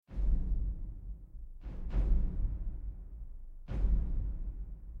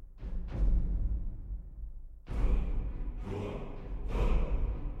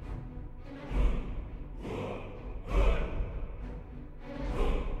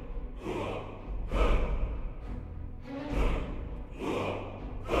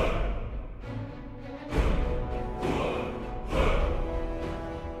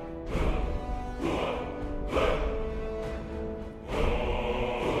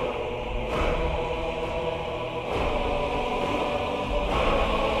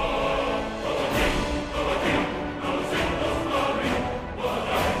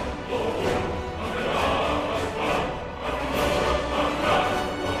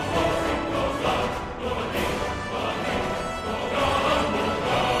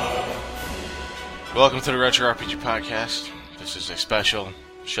Welcome to the Retro RPG Podcast. This is a special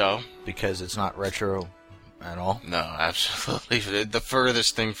show. Because it's not retro at all. No, absolutely. The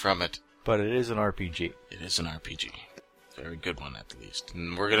furthest thing from it. But it is an RPG. It is an RPG. Very good one, at least.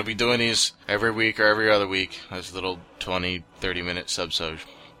 And we're going to be doing these every week or every other week as little 20, 30-minute subsodes.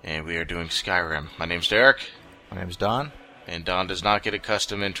 And we are doing Skyrim. My name's Derek. My name's Don. And Don does not get a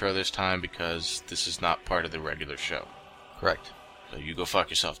custom intro this time because this is not part of the regular show. Correct. So you go fuck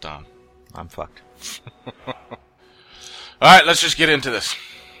yourself, Don. I'm fucked. Alright, let's just get into this.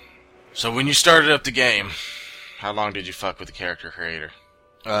 So when you started up the game, how long did you fuck with the character creator?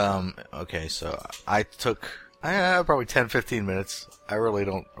 Okay, so I took probably 10-15 minutes. I really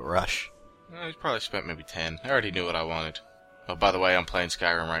don't rush. I probably spent maybe 10. I already knew what I wanted. Oh, by the way, I'm playing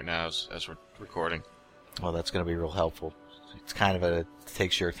Skyrim right now as we're recording. Well, that's going to be real helpful. It's kind of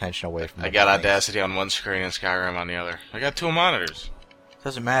takes your attention away from I got Audacity on one screen and Skyrim on the other. I got two monitors.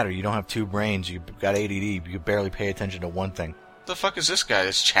 Doesn't matter. You don't have two brains. You've got ADD. You barely pay attention to one thing. What the fuck is this guy?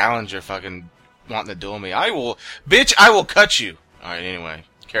 This challenger fucking wanting to duel me. I will cut you. Alright, anyway.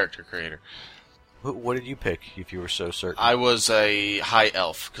 Character creator. What did you pick, if you were so certain? I was a high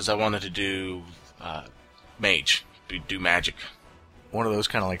elf, because I wanted to do mage. Do magic. One of those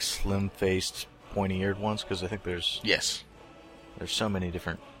kind of like slim-faced, pointy-eared ones, because I think there's so many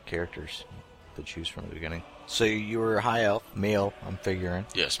different characters to choose from at the beginning. So you were a high elf, male, I'm figuring.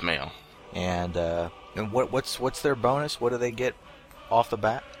 Yes, male. And what's their bonus? What do they get off the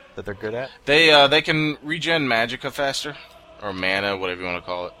bat that they're good at? They can regen magicka faster, or mana, whatever you want to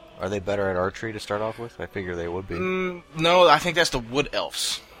call it. Are they better at archery to start off with? I figure they would be. No, I think that's the wood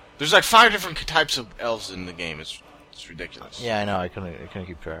elves. There's like 5 different types of elves in the game. It's ridiculous. Yeah, I know. I couldn't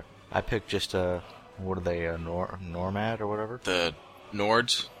keep track. I picked just what are they? Normad or whatever. The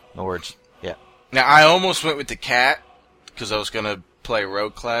Nords. Nords. Yeah. Now I almost went with the cat because I was gonna play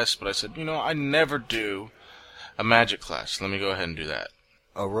rogue class, but I said, I never do a magic class. Let me go ahead and do that.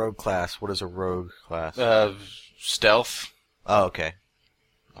 A rogue class. What is a rogue class? Stealth. Oh, okay.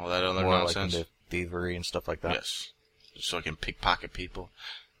 All that other more nonsense. Like into thievery and stuff like that. Yes. Just so I can pickpocket people.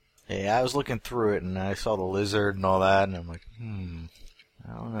 Yeah, I was looking through it and I saw the lizard and all that, and I'm like,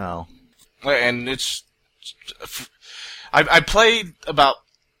 I don't know. And it's, I played about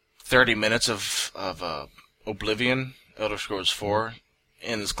 30 minutes of Oblivion, Elder Scrolls 4,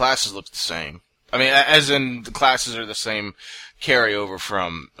 and his classes look the same. I mean, as in the classes are the same carryover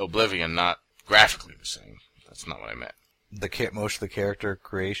from Oblivion, not graphically the same. That's not what I meant. Most of the character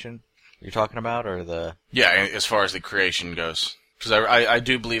creation you're talking about, or the... Yeah, as far as the creation goes. Because I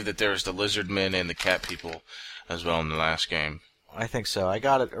do believe that there's the lizard men and the cat people as well in the last game. I think so. I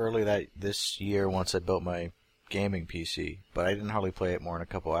got it early this year once I built my gaming PC, but I didn't hardly play it more than a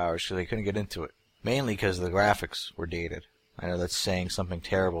couple hours because I couldn't get into it. Mainly because the graphics were dated. I know that's saying something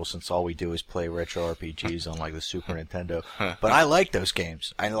terrible since all we do is play retro RPGs on like the Super Nintendo. But I like those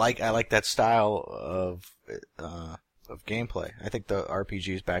games. I like that style of gameplay. I think the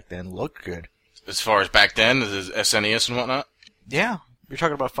RPGs back then looked good. As far as back then, the SNES and whatnot? Yeah. You're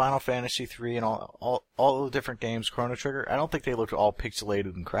talking about Final Fantasy 3 and all the different games, Chrono Trigger. I don't think they looked all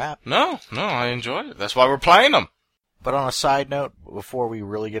pixelated and crap. No, I enjoyed it. That's why we're playing them. But on a side note, before we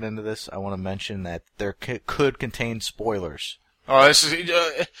really get into this, I want to mention that there could contain spoilers. Oh, this is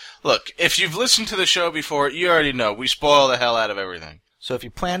look. If you've listened to the show before, you already know we spoil the hell out of everything. So if you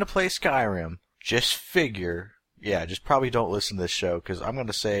plan to play Skyrim, just probably don't listen to this show because I'm going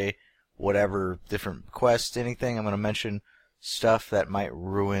to say whatever different quests, anything. I'm going to mention stuff that might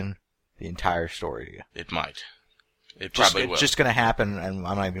ruin the entire story to you. It might. It probably will. It's just going to happen, and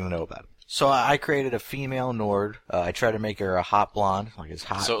I'm not even going to know about it. So I created a female Nord. I tried to make her a hot blonde, like it's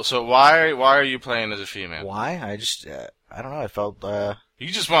hot. So why are you playing as a female? Why? I just I don't know. I felt You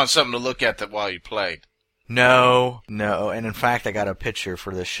just want something to look at while you played. No. And in fact, I got a picture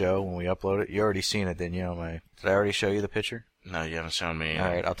for this show when we upload it. You already seen it, didn't you? Did I already show you the picture? No, you haven't shown me. All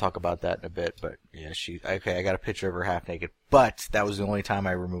right, I'll talk about that in a bit. But yeah, okay. I got a picture of her half naked, but that was the only time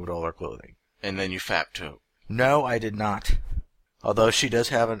I removed all her clothing. And then you fapped too. No, I did not. Although she does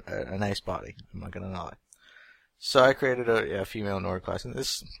have a nice body, I'm not gonna lie. So I created a female Nord class, and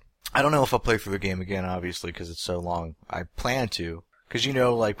this I don't know if I'll play through the game again, obviously, because it's so long. I plan to, because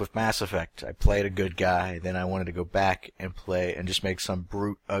like with Mass Effect, I played a good guy, then I wanted to go back and play and just make some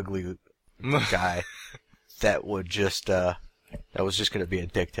brute, ugly guy that would just that was just gonna be a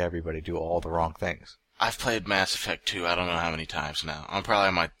dick to everybody, do all the wrong things. I've played Mass Effect 2, I don't know how many times now. I'm probably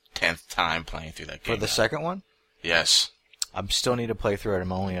on my 10th time playing through that game. For the second one? Yes. I still need to play through it.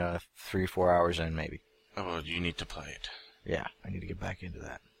 I'm only 3-4 hours in, maybe. Oh, you need to play it. Yeah, I need to get back into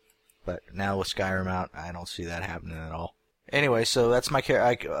that. But now with Skyrim out, I don't see that happening at all. Anyway, so that's my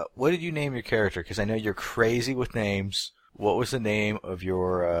character. What did you name your character? Because I know you're crazy with names. What was the name of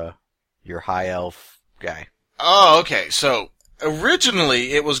your high elf guy? Oh, okay. So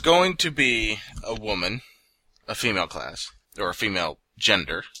originally it was going to be a woman, a female class, or a female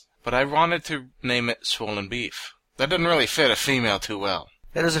gender, but I wanted to name it Swollen Beef. That doesn't really fit a female too well.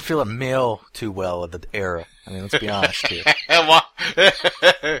 That doesn't feel a male too well at the era. I mean, let's be honest here.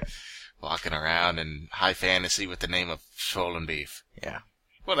 Walking around in high fantasy with the name of Swollen Beef. Yeah.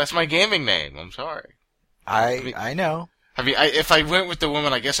 Well, that's my gaming name. I'm sorry. I know. I mean, if I went with the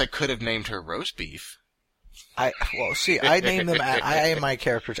woman, I guess I could have named her Roast Beef. I named them. I am my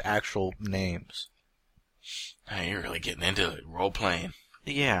character's actual names. Hey, you're really getting into it. Role playing.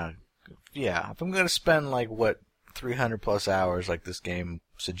 Yeah. If I'm gonna spend 300 plus hours like this game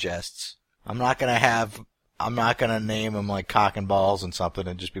suggests, I'm not gonna name them like Cock and Balls and something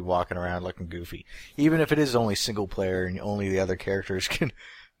and just be walking around looking goofy. Even if it is only single player and only the other characters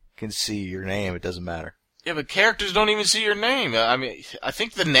can see your name, it doesn't matter. Yeah, but characters don't even see your name. I mean, I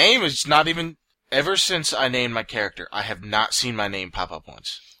think the name is not even... Ever since I named my character, I have not seen my name pop up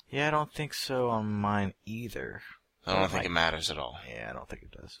once. Yeah, I don't think so on mine either. I don't think it matters at all. Yeah, I don't think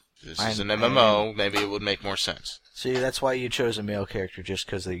it does. This is an MMO. Maybe it would make more sense. See, that's why you chose a male character, just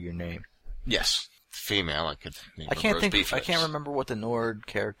because of your name. Yes. Female, I could name I can't Roast think. Beef I can't remember what the Nord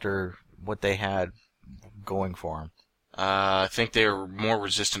character, what they had going for him. I think they were more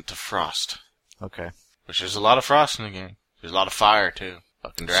resistant to frost. Okay. Which there's a lot of frost in the game. There's a lot of fire, too.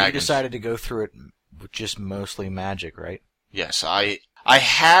 Fucking dragons. So you decided to go through it with just mostly magic, right? Yes, I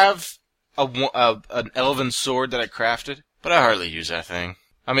have an elven sword that I crafted, but I hardly use that thing.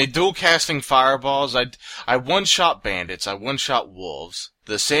 I mean, dual casting fireballs, I one-shot bandits, I one-shot wolves.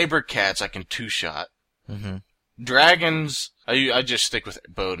 The saber cats I can two-shot. Mm-hmm. Dragons, I just stick with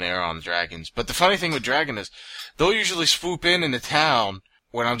bow and arrow on the dragons. But the funny thing with dragon is, they'll usually swoop in the town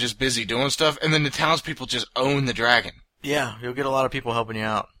when I'm just busy doing stuff, and then the townspeople just own the dragon. Yeah, you'll get a lot of people helping you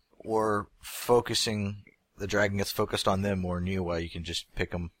out, or the dragon gets focused on them more than you, while you can just pick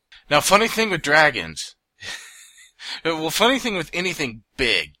them. Now, funny thing with dragons, funny thing with anything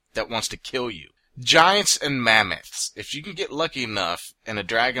big that wants to kill you, giants and mammoths, if you can get lucky enough and a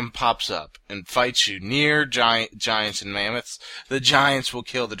dragon pops up and fights you near giants and mammoths, the giants will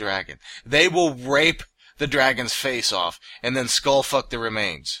kill the dragon. They will rape the dragon's face off and then skull fuck the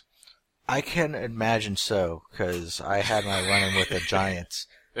remains. I can imagine so, because I had my run-in with the giants,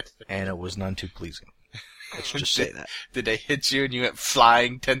 and it was none too pleasing. Let's just say that. Did they hit you and you went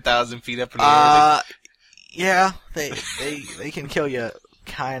flying 10,000 feet up in the air? Yeah, they can kill you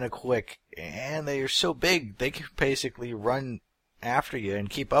kind of quick, and they are so big, they can basically run after you and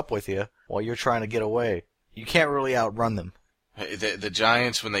keep up with you while you're trying to get away. You can't really outrun them. The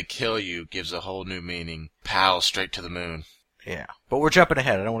giants, when they kill you, gives a whole new meaning. Pal, straight to the moon. Yeah, but we're jumping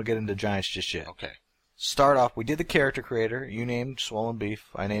ahead. I don't want to get into giants just yet. Okay. Start off, we did the character creator. You named Swollen Beef.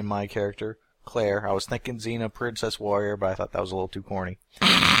 I named my character Claire. I was thinking Xena, Princess Warrior, but I thought that was a little too corny.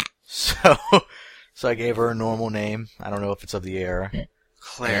 So I gave her a normal name. I don't know if it's of the era.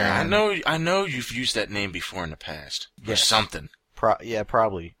 Claire. I know you've used that name before in the past. Or something. Yeah,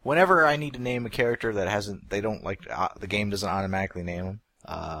 probably. Whenever I need to name a character that the game doesn't automatically name them,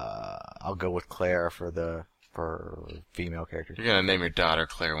 I'll go with Claire for female character. You're gonna name your daughter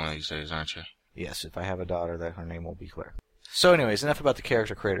Claire one of these days, aren't you? Yes, if I have a daughter, that her name will be Claire. So anyways, enough about the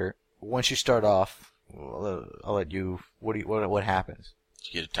character creator. Once you start off, I'll let you, what happens?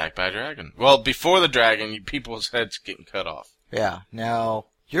 You get attacked by a dragon. Well, before the dragon, people's heads getting cut off. Yeah. Now,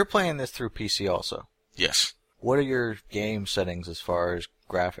 you're playing this through PC also. Yes. What are your game settings as far as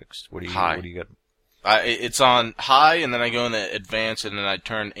graphics? High. What do you get? It's on high, and then I go into advanced, and then I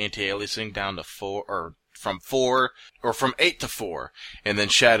turn anti-aliasing down to 4, or from 8 to 4, and then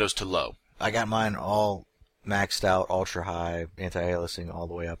shadows to low. I got mine all maxed out, ultra high, anti-aliasing all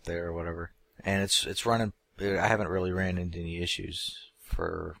the way up there or whatever. And it's running, I haven't really ran into any issues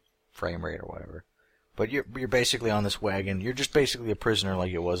for frame rate or whatever. But you're basically on this wagon. You're just basically a prisoner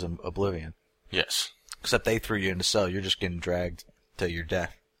like it was in Oblivion. Yes. Except they threw you in a cell. You're just getting dragged to your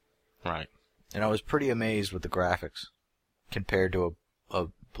death. Right. And I was pretty amazed with the graphics compared to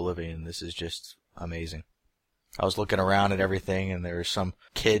Oblivion. This is just amazing. I was looking around at everything, and there was some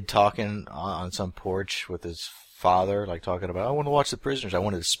kid talking on some porch with his father, like talking about, I want to watch The Prisoners. I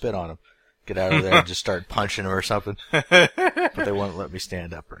wanted to spit on him. Get out of there and just start punching him or something. But they wouldn't let me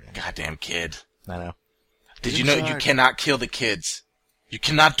stand up or anything. Goddamn kid. I know. Did you know you cannot kill the kids? You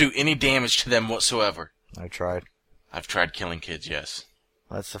cannot do any damage to them whatsoever. I tried. I've tried killing kids, yes.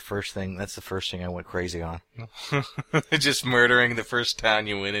 That's the first thing I went crazy on. Just murdering the first town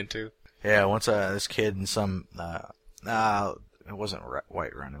you went into. Yeah, once this kid in some It wasn't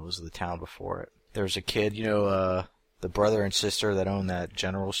Whiterun. It was the town before it. There was a kid, the brother and sister that owned that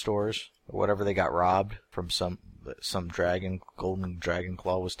general stores or whatever. They got robbed from some golden dragon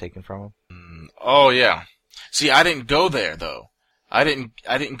claw was taken from them. Oh yeah. See, I didn't go there though. I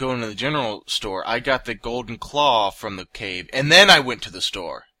didn't go into the general store. I got the golden claw from the cave, and then I went to the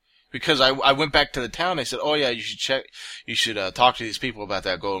store. Because I went back to the town, they said, oh yeah, you should talk to these people about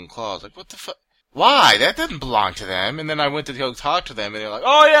that golden claw. I was like, what the fuck? Why? That doesn't belong to them. And then I went to go talk to them, and they're like,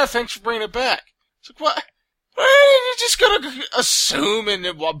 oh yeah, thanks for bringing it back. It's like, what? You're just gonna assume and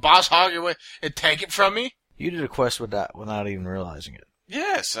boss hog your way and take it from me? You did a quest without even realizing it.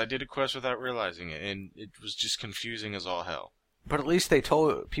 Yes, I did a quest without realizing it, and it was just confusing as all hell. But at least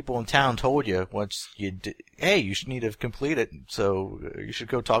people in town told you once you did, hey, you should need to complete it, so you should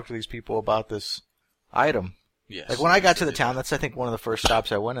go talk to these people about this item. Yes. Like when I got to the town, that's I think one of the first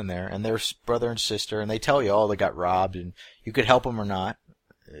stops I went in there, and there's brother and sister, and they tell you, oh, they got robbed, and you could help them or not.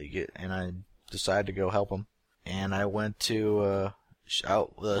 And I decided to go help them, and I went to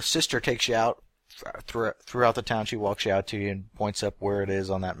the sister takes you out throughout the town. She walks you out to you and points up where it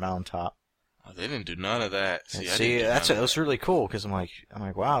is on that mountaintop. Oh, they didn't do none of that. It was really cool because I'm like,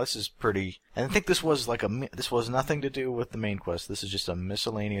 wow, this is pretty. And I think this was this was nothing to do with the main quest. This is just a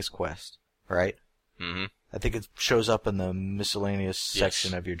miscellaneous quest, right? Mm-hmm. I think it shows up in the miscellaneous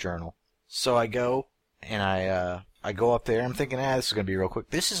section of your journal. So I go and I go up there. I'm thinking, this is gonna be real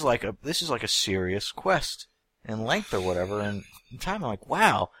quick. This is like a serious quest in length or whatever. And in time, I'm like,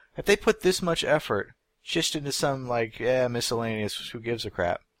 wow, if they put this much effort just into some miscellaneous, who gives a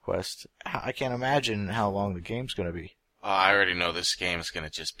crap quest, I can't imagine how long the game's going to be. I already know this game is going to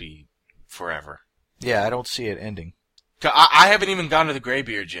just be forever. Yeah, I don't see it ending. I haven't even gone to the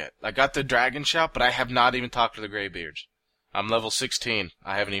Greybeards yet. I got the Dragon Shop, but I have not even talked to the Greybeards. I'm level 16.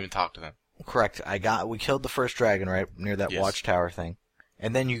 I haven't even talked to them. Correct. We killed the first dragon right near that watchtower thing.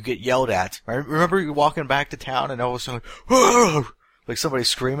 And then you get yelled at. Right? Remember you walking back to town and all of a sudden, like somebody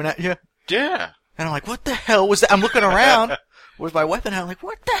screaming at you? Yeah. And I'm like, what the hell was that? I'm looking around with my weapon out. I'm like,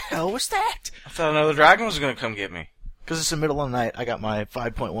 what the hell was that? I thought another dragon was going to come get me. Because it's the middle of the night. I got my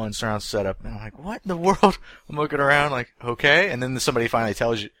 5.1 surround setup. And I'm like, what in the world? I'm looking around like, okay. And then somebody finally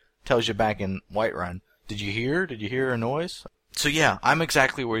tells you back in Whiterun, did you hear a noise? So yeah, I'm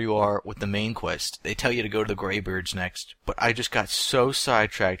exactly where you are with the main quest. They tell you to go to the Greybeards next. But I just got so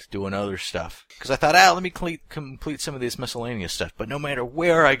sidetracked doing other stuff. Because I thought, let me complete some of this miscellaneous stuff. But no matter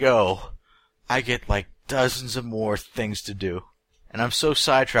where I go, I get like dozens of more things to do. And I'm so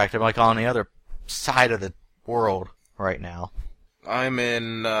sidetracked. I'm like on the other side of the world right now. I'm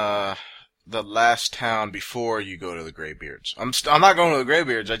in the last town before you go to the Greybeards. I'm not going to the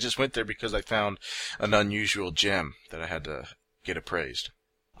Greybeards. I just went there because I found an unusual gem that I had to get appraised.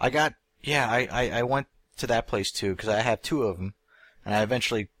 I went to that place too because I have two of them, and I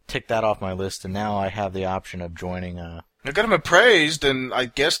eventually ticked that off my list, and now I have the option of joining. I got them appraised, and I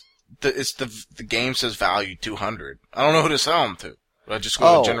guess the game says value 200. I don't know who to sell them to. Do I just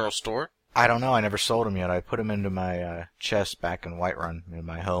go to the general store? I don't know. I never sold them yet. I put them into my chest back in Whiterun in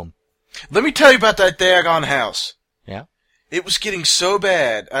my home. Let me tell you about that daggone house. Yeah? It was getting so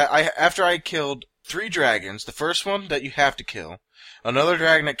bad. After I killed 3 dragons, the first one that you have to kill, another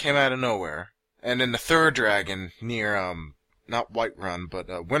dragon that came out of nowhere, and then the third dragon near, not Whiterun, but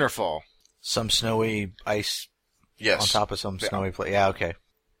Winterfall. Some snowy ice on top of some snowy place. Yeah, okay.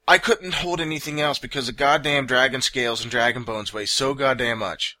 I couldn't hold anything else because the goddamn dragon scales and dragon bones weigh so goddamn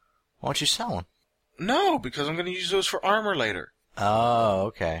much. Why don't you sell them? No, because I'm going to use those for armor later. Oh,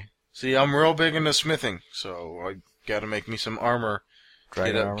 okay. See, I'm real big into smithing, so I got to make me some armor.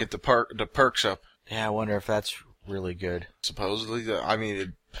 Armor? Get the perks up. Yeah, I wonder if that's really good. Supposedly, I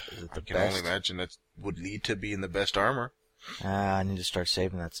can only imagine that would lead to being the best armor. I need to start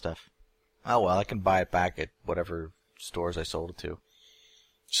saving that stuff. Oh well, I can buy it back at whatever stores I sold it to.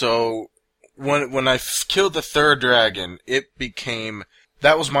 So, when I killed the third dragon, it became...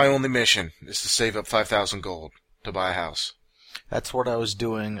 That was my only mission, is to save up 5,000 gold to buy a house. That's what I was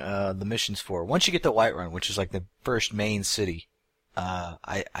doing the missions for. Once you get to Whiterun, which is like the first main city,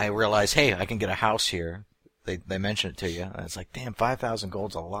 I realized, hey, I can get a house here. They mention it to you, and it's like, damn, 5,000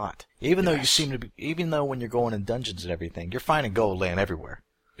 gold's a lot. Even though when you're going in dungeons and everything, you're finding gold laying everywhere.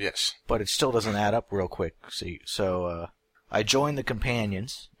 Yes. But it still doesn't add up real quick. So I joined the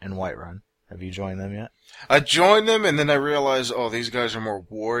companions in Whiterun. Have you joined them yet? I joined them, and then I realized, these guys are more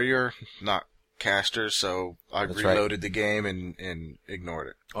warrior, not casters, so I reloaded the game and ignored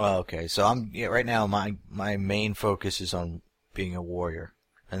it. Oh, okay. So right now my main focus is on being a warrior,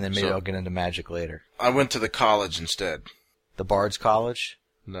 and then maybe I'll get into magic later. I went to the college instead. The Bard's College?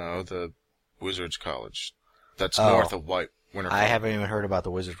 No, the Wizard's College. That's north of Winterfell. I haven't even heard about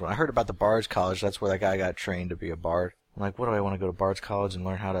the Wizards one. I heard about the Bard's College. That's where that guy got trained to be a bard. I'm like, what do I want to go to Bard's College and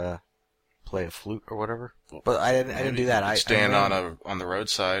learn how to play a flute or whatever? But I didn't do that. I stand on the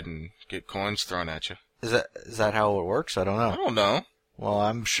roadside and get coins thrown at you. Is that how it works? I don't know. I don't know. Well,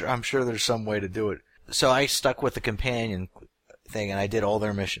 I'm sure there's some way to do it. So I stuck with the companion thing, and I did all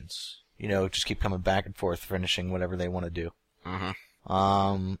their missions. Just keep coming back and forth, finishing whatever they want to do.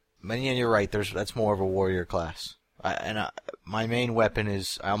 Mm-hmm. But yeah, you're right. That's more of a warrior class. My main weapon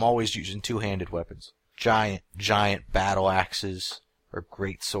is I'm always using two-handed weapons. Giant battle axes, or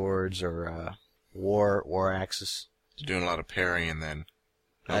great swords, or war axes. You're doing a lot of parrying then.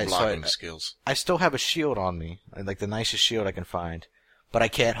 No blocking skills. I still have a shield on me, like the nicest shield I can find, but I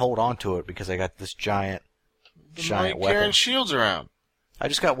can't hold on to it because I got this giant weapon. Carrying shields around. I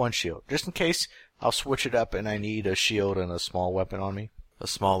just got one shield, just in case I'll switch it up and I need a shield and a small weapon on me, a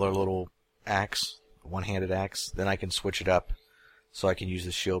smaller little axe, one-handed axe. Then I can switch it up so I can use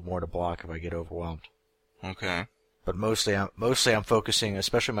the shield more to block if I get overwhelmed. Okay. But mostly I'm focusing,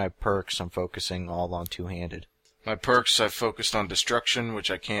 especially my perks. I'm focusing all on two-handed. My perks, I've focused on destruction, which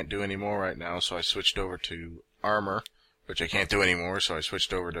I can't do anymore right now, so I switched over to armor, which I can't do anymore, so I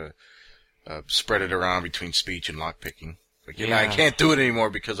switched over to spread it around between speech and lockpicking. But I can't do it anymore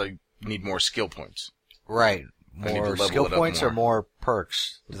because I need more skill points. Right. More skill points or more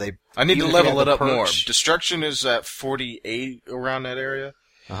perks? I need to level it up more. Destruction is at 48 around that area.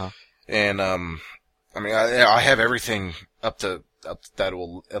 Uh-huh. And, I have everything up that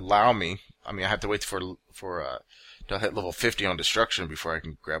will allow me. I have to wait to hit level 50 on destruction before I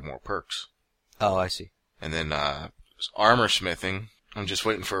can grab more perks. Oh, I see. And then, armor smithing. I'm just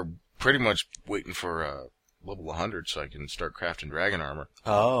pretty much waiting for, level 100 so I can start crafting dragon armor.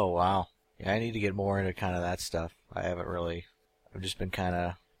 Oh, wow. Yeah, I need to get more into kind of that stuff. I've just been kind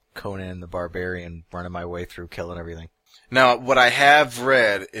of Conan the Barbarian, running my way through killing everything. Now, what I have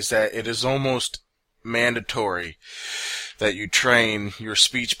read is that it is almost mandatory that you train your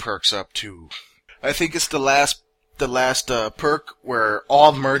speech perks up to. I think it's the last perk where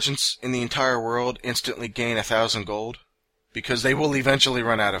all merchants in the entire world instantly gain 1,000 gold, because they will eventually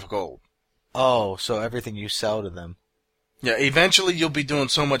run out of gold. Oh, so everything you sell to them. Yeah, eventually you'll be doing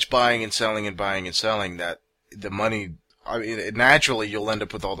so much buying and selling that the money, naturally you'll end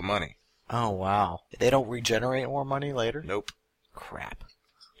up with all the money. Oh, wow. They don't regenerate more money later? Nope. Crap.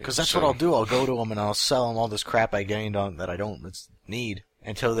 Because that's what I'll do. I'll go to them and I'll sell them all this crap I gained on that I don't need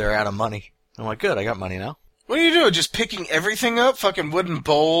until they're out of money. I'm like, good, I got money now. What do you do? Just picking everything up? Fucking wooden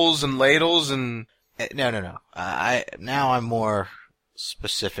bowls and ladles and... No. Now I'm more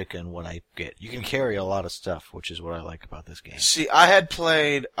specific in what I get. You can carry a lot of stuff, which is what I like about this game. See,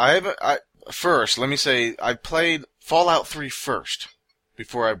 first, let me say, I played Fallout 3 first,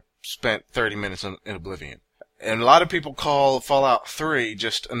 before I spent 30 minutes in Oblivion. And a lot of people call Fallout 3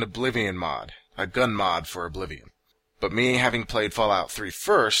 just an Oblivion mod, a gun mod for Oblivion. But me having played Fallout 3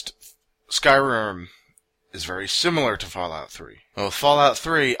 first, Skyrim is very similar to Fallout 3. Well, with Fallout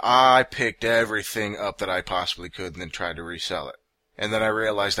 3, I picked everything up that I possibly could and then tried to resell it. And then I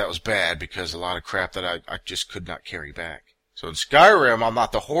realized that was bad because a lot of crap that I just could not carry back. So in Skyrim, I'm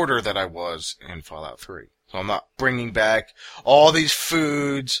not the hoarder that I was in Fallout 3. So I'm not bringing back all these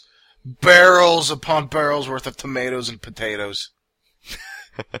foods, barrels upon barrels worth of tomatoes and potatoes.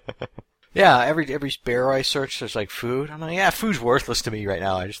 Yeah, every barrel I search, there's like food. I'm like, yeah, food's worthless to me right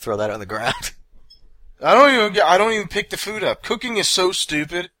now. I just throw that on the ground. I don't even pick the food up. Cooking is so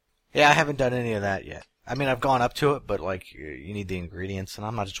stupid. Yeah, I haven't done any of that yet. I mean, I've gone up to it, but like, you need the ingredients, and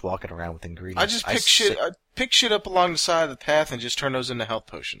I'm not just walking around with ingredients. I just pick shit up along the side of the path and just turn those into health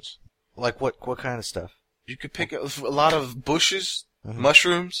potions. Like what kind of stuff? You could pick a lot of bushes,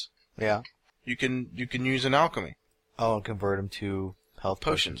 mushrooms. Yeah. You can use in alchemy. Oh, and convert them to health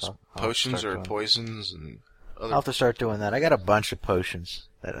potions. Potions or poisons and other... I'll have to start doing that. I got a bunch of potions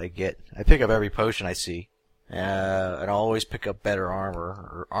that I get. I pick up every potion I see. And I'll always pick up better armor,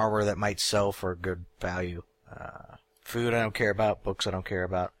 or armor that might sell for a good value. Food I don't care about, books I don't care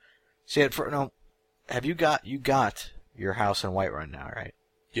about. See, have you got your house in Whiterun now, right?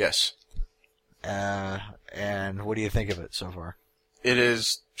 Yes. And what do you think of it so far? It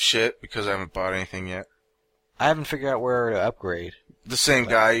is shit because I haven't bought anything yet. I haven't figured out where to upgrade. The same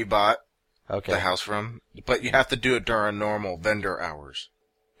guy you bought the house from, but you have to do it during normal vendor hours.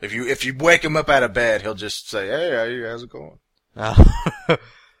 If you wake him up out of bed, he'll just say, "Hey, how's it going?"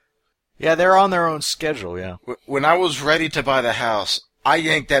 Yeah, they're on their own schedule. Yeah. When I was ready to buy the house, I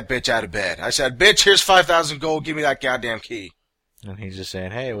yanked that bitch out of bed. I said, "Bitch, here's 5,000 gold. Give me that goddamn key." And he's just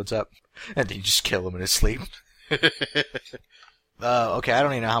saying, "Hey, what's up?" And you just kill him in his sleep. Okay, I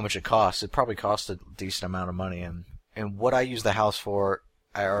don't even know how much it costs. It probably costs a decent amount of money, and what I use the house for,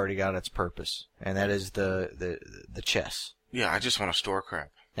 I already got its purpose, and that is the chess. Yeah, I just want to store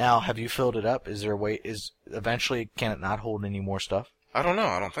crap. Now, have you filled it up? Is there a way? Eventually, can it not hold any more stuff? I don't know.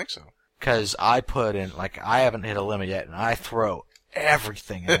 I don't think so. Because I put in, I haven't hit a limit yet, and I throw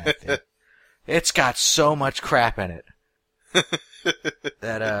everything in that thing. It's got so much crap in it.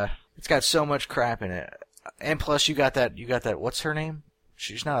 It's got so much crap in it. And plus you got that, what's her name?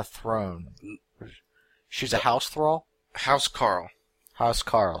 She's not a throne. She's a house thrall? House Carl. House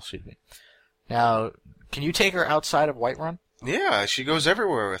Carl, excuse me. Now, can you take her outside of Whiterun? Yeah, she goes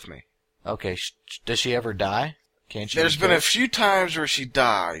everywhere with me. Okay, does she ever die? Can't she? There's been a few times where she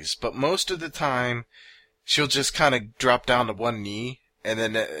dies, but most of the time, she'll just kind of drop down to one knee, and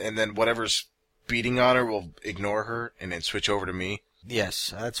then whatever's beating on her will ignore her, and then switch over to me.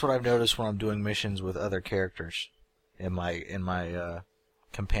 Yes, that's what I've noticed when I'm doing missions with other characters in my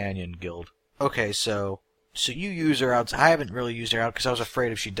companion guild. Okay, so you use her out. I haven't really used her out because I was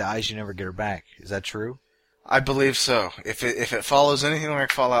afraid if she dies, you never get her back. Is that true? I believe so. If it follows anything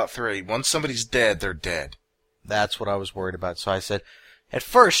like Fallout 3, once somebody's dead, they're dead. That's what I was worried about. So I said, at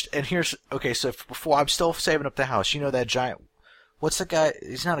first, and here's okay. So before I'm still saving up the house. You know that giant. What's the guy?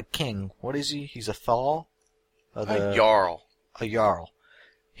 He's not a king. What is he? He's a Thal. A Jarl. A Jarl.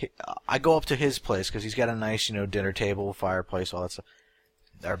 I go up to his place because he's got a nice, dinner table, fireplace, all that stuff.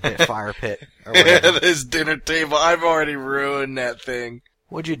 Or fire pit. Or whatever. This dinner table. I've already ruined that thing.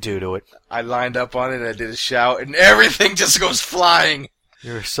 What'd you do to it? I lined up on it, I did a shout, and everything just goes flying.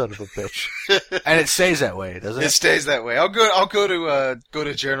 You're a son of a bitch. And it stays that way, doesn't it? It stays that way. I'll go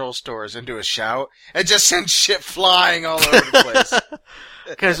to general stores and do a shout, and just send shit flying all over the place.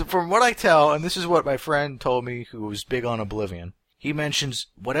 Because from what I tell, and this is what my friend told me who was big on Oblivion, he mentions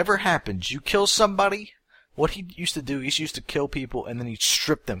whatever happens, you kill somebody, what he used to do, he used to kill people and then he'd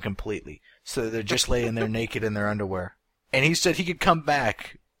strip them completely. So they're just laying there naked in their underwear. And he said he could come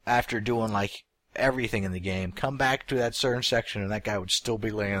back after doing everything in the game, come back to that certain section and that guy would still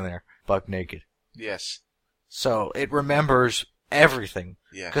be laying there, buck naked. Yes. So it remembers everything.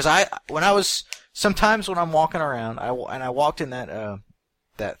 Yeah. Because sometimes when I'm walking around, I walked in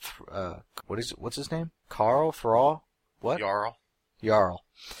what's his name? Carl? Thrall? What? Jarl.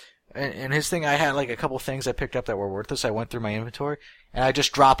 And his thing, I had a couple things I picked up that were worthless. I went through my inventory, and I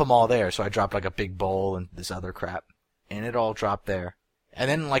just drop them all there. So I dropped a big bowl and this other crap, and it all dropped there. And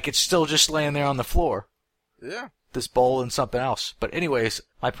then it's still just laying there on the floor. Yeah. This bowl and something else. But anyways,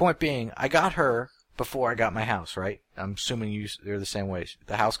 my point being, I got her before I got my house, right? I'm assuming they're the same way.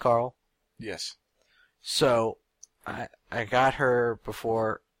 The house, Carl? Yes. So I got her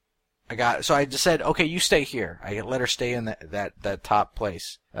before so I just said, okay, you stay here. I let her stay in that top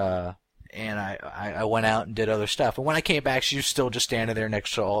place. And I went out and did other stuff. And when I came back, she was still just standing there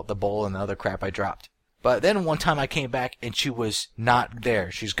next to all the bowl and the other crap I dropped. But then one time I came back and she was not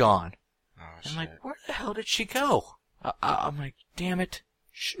there. She's gone. Oh, I'm like, where the hell did she go? I'm like, damn it.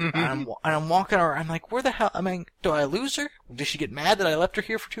 And I'm walking around. I'm like, where the hell? Do I lose her? Did she get mad that I left her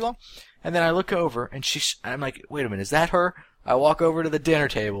here for too long? And then I look over and I'm like, wait a minute, is that her? I walk over to the dinner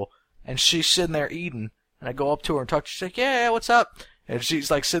table and she's sitting there eating. And I go up to her and talk to her. She's like, yeah, what's up? And she's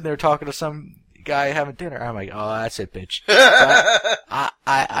sitting there talking to some guy having dinner. I'm like, oh, that's it, bitch. So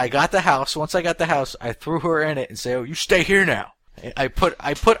I got the house. Once I got the house, I threw her in it and say, oh, you stay here now. I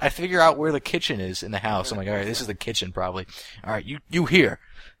figure out where the kitchen is in the house. I'm like, all right, this is the kitchen probably. All right, you here.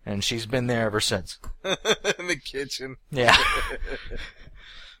 And she's been there ever since. In the kitchen. Yeah.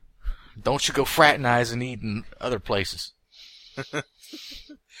 Don't you go fraternize and eat in other places.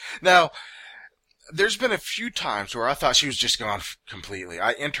 Now, there's been a few times where I thought she was just gone completely.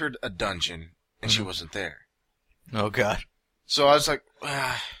 I entered a dungeon and she wasn't there. Oh, God. So I was like,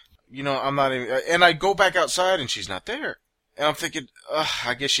 I'm not even... And I go back outside and she's not there. And I'm thinking,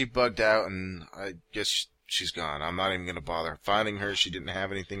 I guess she bugged out and I guess she's gone. I'm not even going to bother finding her. She didn't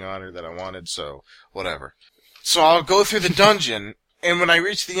have anything on her that I wanted, so whatever. So I'll go through the dungeon, and when I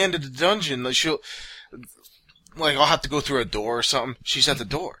reach the end of the dungeon, I'll have to go through a door or something. She's at the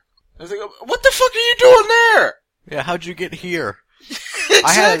door. I was like, what the fuck are you doing there? Yeah, how'd you get here? Exactly.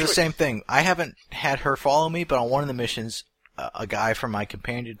 I had the same thing. I haven't had her follow me, but on one of the missions, a guy from my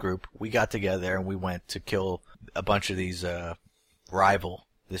companion group, we got together and we went to kill a bunch of these rival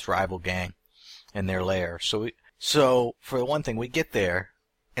gang in their lair. So for the one thing, we get there,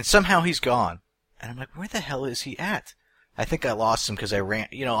 and somehow he's gone. And I'm like, where the hell is he at? I think I lost him because I ran.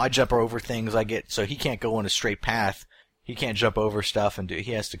 I jump over things. So he can't go on a straight path. He can't jump over stuff, and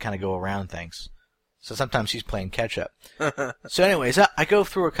he has to kind of go around things. So sometimes he's playing catch up. So anyways, I go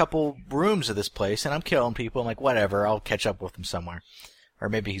through a couple rooms of this place, and I'm killing people. I'm like, whatever, I'll catch up with him somewhere. Or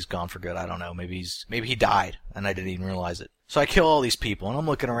maybe he's gone for good, I don't know. Maybe he died, and I didn't even realize it. So I kill all these people, and I'm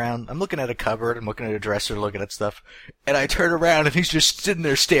looking around. I'm looking at a cupboard, I'm looking at a dresser, looking at stuff. And I turn around, and he's just sitting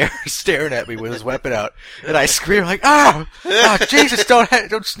there staring at me with his weapon out. And I scream like, oh Jesus,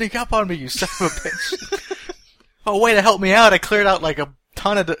 don't sneak up on me, you son of a bitch. Oh, way to help me out. I cleared out like a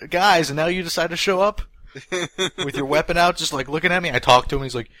ton of guys, and now you decide to show up with your weapon out, just like looking at me. I talk to him.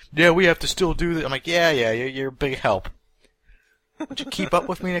 He's like, "Yeah, we have to still do this." I'm like, "Yeah, you're a big help. Would you keep up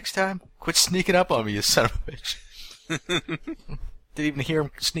with me next time? Quit sneaking up on me, you son of a bitch." Didn't even hear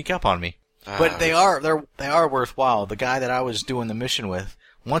him sneak up on me. But they are worthwhile. The guy that I was doing the mission with,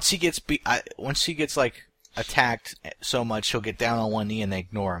 once he gets like attacked so much, he'll get down on one knee and they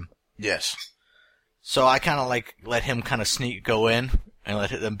ignore him. Yes. So I kind of like let him kind of go in and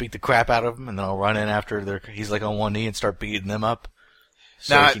let them beat the crap out of him, and then I'll run in after he's like on one knee and start beating them up.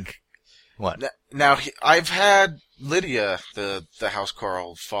 So now, what? Now I've had Lydia, the house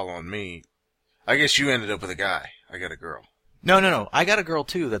Carl, following me. I guess you ended up with a guy. I got a girl. No. I got a girl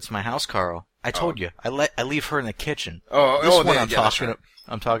too. That's my house Carl. I told you. I leave her in the kitchen.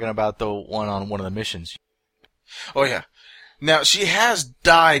 I'm talking about the one on one of the missions. Oh yeah. Now she has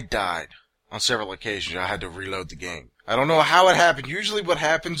died on several occasions. I had to reload the game. I don't know how it happened. Usually what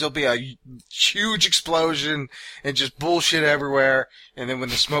happens, there'll be a huge explosion and just bullshit everywhere. And then when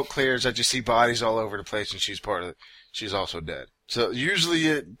the smoke clears, I just see bodies all over the place, and she's also dead. So usually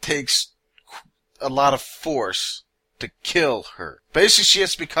it takes a lot of force to kill her. Basically, she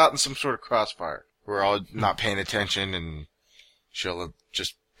has to be caught in some sort of crossfire. We're all not paying attention, and she'll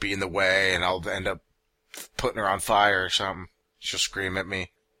just be in the way, and I'll end up putting her on fire or something. She'll scream at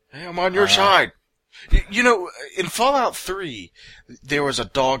me, "Hey, I'm on your side." You know, in Fallout 3, there was a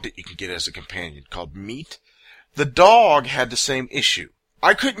dog that you can get as a companion called Meat. The dog had the same issue.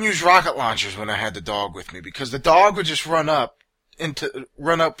 I couldn't use rocket launchers when I had the dog with me because the dog would just run up,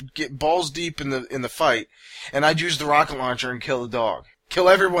 get balls deep in the fight, and I'd use the rocket launcher and kill the dog. Kill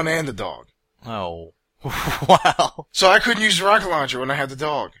everyone and the dog. Oh. Wow. So I couldn't use the rocket launcher when I had the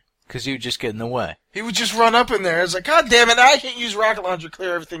dog. Because you would just get in the way. He would just run up in there. It's like, God damn it, I can't use rocket launcher to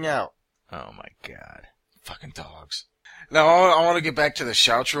clear everything out. Oh my god. Fucking dogs. Now, I want to get back to the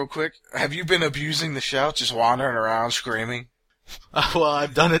shouts real quick. Have you been abusing the shouts, just wandering around screaming? Well,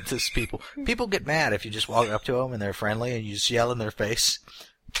 I've done it to people. People get mad if you just walk up to them and they're friendly and you just yell in their face.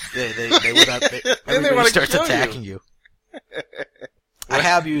 Everybody starts attacking you. I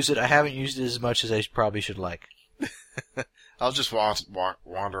have used it. I haven't used it as much as I probably should like. I'll just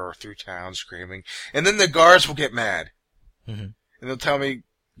wander through town screaming. And then the guards will get mad. Mm-hmm. And they'll tell me,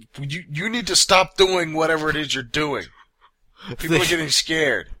 you need to stop doing whatever it is you're doing. People are getting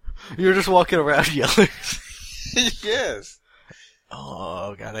scared. You're just walking around yelling. Yes.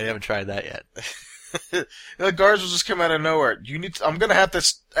 Oh god, I haven't tried that yet. The guards will just come out of nowhere. I'm gonna have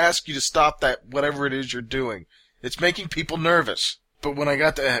to ask you to stop that, whatever it is you're doing. It's making people nervous. But when I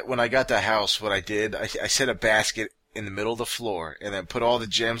got the house, what I did, I set a basket in the middle of the floor, and then put all the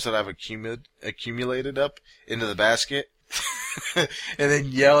gems that I've accumulated up into the basket, and then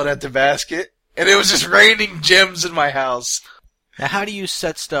yelled at the basket, and it was just raining gems in my house. Now, how do you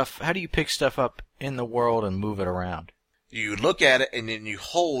pick stuff up in the world and move it around? You look at it, and then you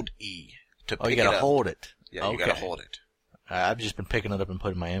hold E to pick it up. Oh, you gotta hold it. Yeah, you gotta hold it. I've just been picking it up and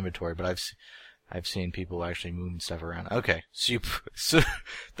putting it in my inventory, but I've seen people actually moving stuff around. Okay, so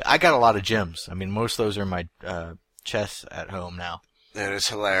I got a lot of gems. I mean, most of those are in my chests at home now. That is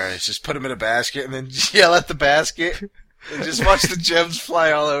hilarious. Just put them in a basket and then yell at the basket and just watch the gems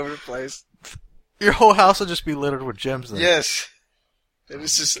fly all over the place. Your whole house will just be littered with gems then. Yes.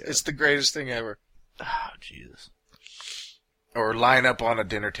 It's the greatest thing ever. Oh, Jesus. Or line up on a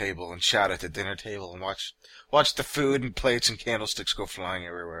dinner table and shout at the dinner table and watch the food and plates and candlesticks go flying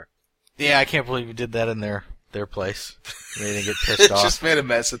everywhere. Yeah, I can't believe you did that in their place. They didn't get pissed It off. just made a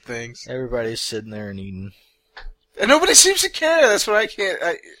mess of things. Everybody's sitting there and eating. And nobody seems to care. That's what I can't.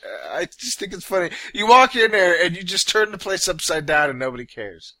 I just think it's funny. You walk in there and you just turn the place upside down and nobody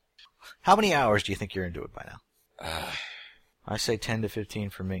cares. How many hours do you think you're into it by now? I say 10 to 15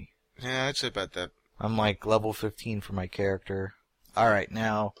 for me. Yeah, I'd say about that. I'm like level 15 for my character. Alright,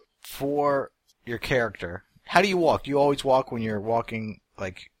 now, for your character, how do you walk? Do you always walk when you're walking,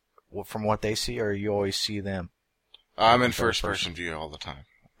 like, from what they see, or you always see them? I'm in first-person view all the time.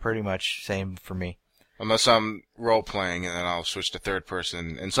 Pretty much same for me. Unless I'm role-playing, and then I'll switch to third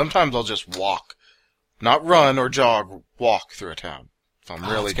person. And sometimes I'll just walk. Not run or jog, walk through a town. If I'm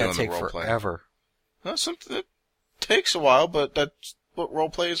really doing the role-play. It's forever. That's something that takes a while, but that's what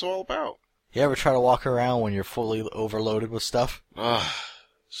role-play is all about. You ever try to walk around when you're fully overloaded with stuff? Ugh,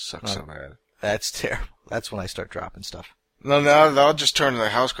 sucks so bad. That's terrible. That's when I start dropping stuff. No, I'll just turn to the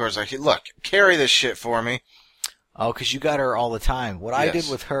house cars like, look, carry this shit for me. Oh, because you got her all the time. What I Yes.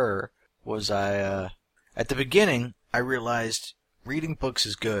 did with her was at the beginning, I realized reading books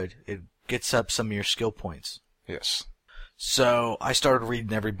is good. It gets up some of your skill points. Yes. So I started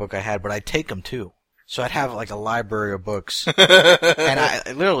reading every book I had, but I'd take them too. So I'd have like a library of books. And I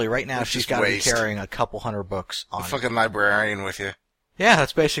literally, right now, That's she's just got to be waste. carrying a couple hundred books on A her. fucking librarian with you. Yeah,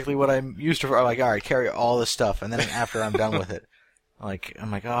 that's basically what I'm used to. I'm like, all right, carry all this stuff, and then after I'm done with it, I'm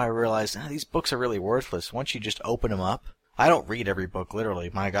like, oh, I realized these books are really worthless. Once you just open them up, I don't read every book,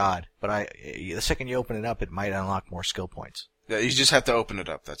 literally, my God. But the second you open it up, it might unlock more skill points. Yeah, you just have to open it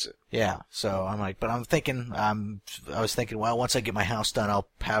up. That's it. Yeah, so I'm like, but I'm thinking, I was thinking, well, once I get my house done,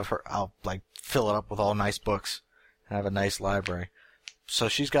 I'll like fill it up with all nice books and have a nice library. So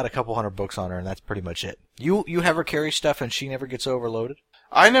she's got a couple hundred books on her, and that's pretty much it. You have her carry stuff, and she never gets overloaded?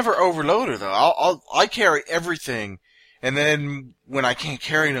 I never overload her though. I carry everything, and then when I can't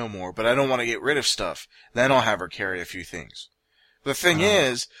carry no more, but I don't want to get rid of stuff, then I'll have her carry a few things. The thing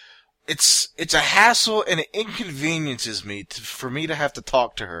is, it's a hassle and it inconveniences me for me to have to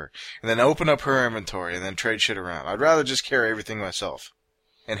talk to her and then open up her inventory and then trade shit around. I'd rather just carry everything myself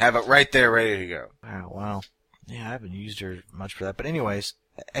and have it right there ready to go. Wow. Yeah, I haven't used her much for that. But anyways,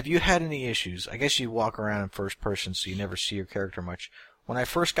 have you had any issues? I guess you walk around in first person, so you never see your character much. When I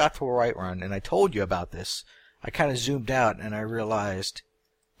first got to a Whiterun, and I told you about this, I kind of zoomed out and I realized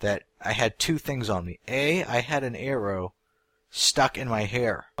that I had two things on me. A, I had an arrow stuck in my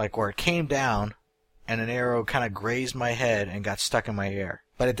hair, like where it came down and an arrow kind of grazed my head and got stuck in my hair.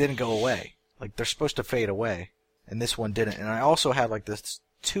 But it didn't go away. Like, they're supposed to fade away, and this one didn't. And I also had like this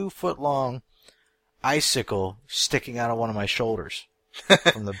 2-foot-long icicle sticking out of one of my shoulders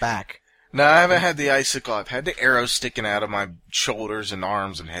from the back. No, I haven't had the icicle. I've had the arrow sticking out of my shoulders and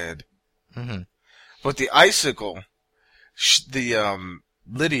arms and head. Mm-hmm. But the icicle,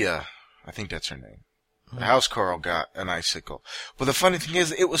 Lydia, I think that's her name. The house Carl got an icicle. But the funny thing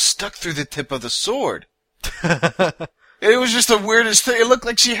is, it was stuck through the tip of the sword. It was just the weirdest thing. It looked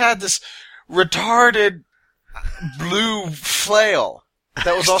like she had this retarded blue flail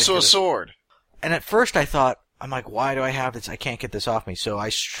that was also a sword. And at first I thought, I'm like, why do I have this? I can't get this off me. So I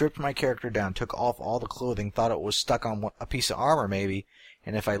stripped my character down, took off all the clothing, thought it was stuck on a piece of armor maybe,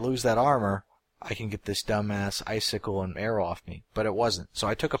 and if I lose that armor, I can get this dumbass icicle and arrow off me. But it wasn't. So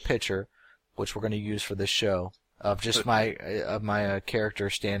I took a picture, which we're going to use for this show, of just my character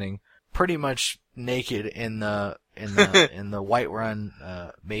standing pretty much naked in the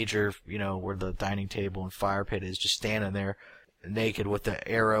Whiterun major, where the dining table and fire pit is, just standing there naked with the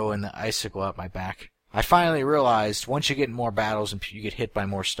arrow and the icicle up my back. I finally realized once you get in more battles and you get hit by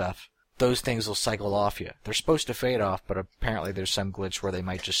more stuff, those things will cycle off you. They're supposed to fade off, but apparently there's some glitch where they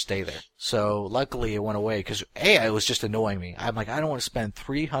might just stay there. So luckily it went away because it was just annoying me. I'm like, I don't want to spend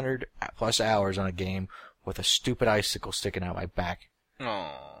 300 plus hours on a game with a stupid icicle sticking out my back.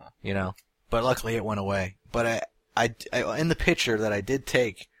 Aww. But luckily it went away. But I in the picture that I did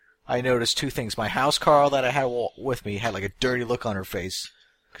take, I noticed two things. My house Carl that I had with me had like a dirty look on her face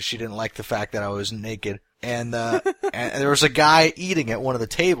because she didn't like the fact that I was naked. And and there was a guy eating at one of the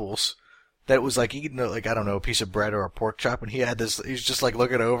tables that was like eating like, I don't know, a piece of bread or a pork chop, and he was just like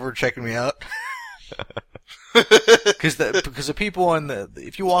looking over, checking me out. Because the people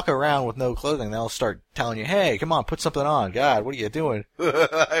if you walk around with no clothing, they'll start telling you, hey, come on, put something on. God, what are you doing?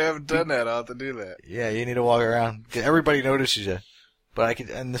 I haven't done that. I'll have to do that. Yeah, you need to walk around. Everybody notices you. But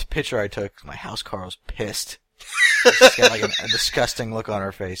and this picture I took, my house Carl's pissed. She's got like a disgusting look on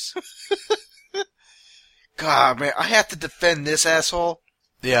her face. God, man, I have to defend this asshole.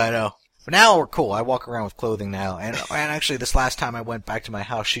 Yeah, I know. But now we're cool. I walk around with clothing now. And actually, this last time I went back to my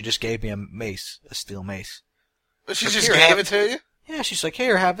house, she just gave me a steel mace. But she just gave it to you? Yeah, she's like,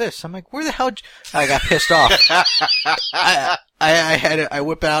 here, have this. I'm like, where the hell? I got pissed off. I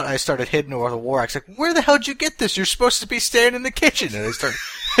whip out, I started hitting her with a war axe. Like, where the hell did you get this? You're supposed to be staying in the kitchen. And I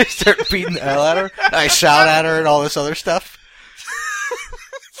start beating the hell out of her. I shout at her and all this other stuff.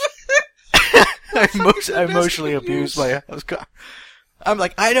 I emotionally abused my house. I'm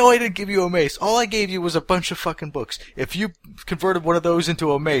like, I know I didn't give you a mace. All I gave you was a bunch of fucking books. If you converted one of those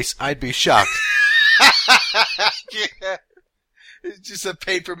into a mace, I'd be shocked. Yeah. It's just a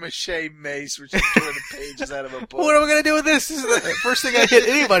paper mache mace which is pulling the pages out of a book. What am I going to do with this? This is the first thing I hit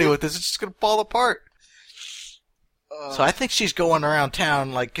anybody with this. It's just going to fall apart. So I think she's going around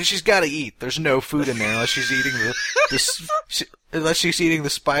town, like, cause she's gotta eat. There's no food in there unless she's eating unless she's eating the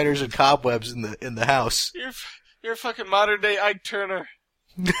spiders and cobwebs in the house. You're a fucking modern day Ike Turner.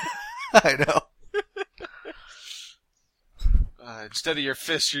 I know. Instead of your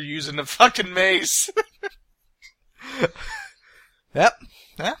fist, you're using a fucking mace. Yep.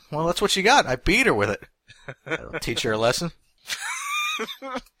 Yeah, well, that's what she got. I beat her with it. That'll teach her a lesson.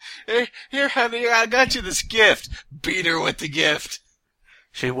 Here, honey, I got you this gift. Beat her with the gift.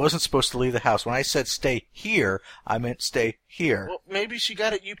 She wasn't supposed to leave the house. When I said stay here, I meant stay here. Well, maybe she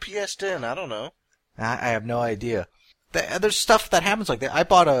got it UPS'd in. I don't know. I have no idea. There's stuff that happens like that. I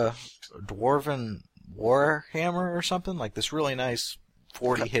bought a Dwarven Warhammer or something, like this really nice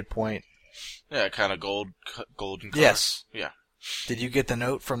 40 hit point. Yeah, kind of golden color. Yes. Yeah. Did you get the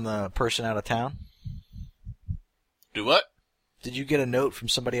note from the person out of town? Do what? Did you get a note from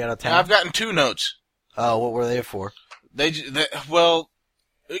somebody out of town? I've gotten 2 notes. Oh, what were they for?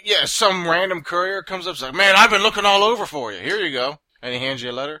 Yeah, some random courier comes up and says, man, I've been looking all over for you. Here you go. And he hands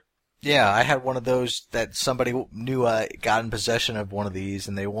you a letter. Yeah, I had one of those that somebody knew I got in possession of one of these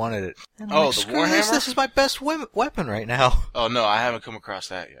and they wanted it. And I'm like, the screw Warhammer? This is my best weapon right now. Oh, no, I haven't come across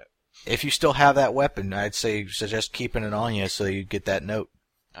that yet. If you still have that weapon, I'd suggest keeping it on you so you get that note.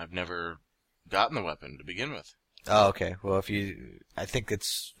 I've never gotten the weapon to begin with. Oh, okay. Well, I think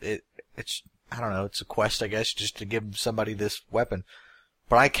it's, I don't know, it's a quest, I guess, just to give somebody this weapon.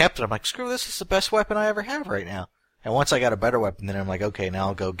 But I kept it. I'm like, screw this is the best weapon I ever have right now. And once I got a better weapon, then I'm like, okay, now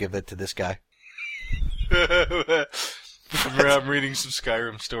I'll go give it to this guy. I'm reading some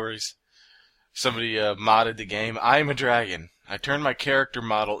Skyrim stories. Somebody modded the game. I'm a dragon. I turned my character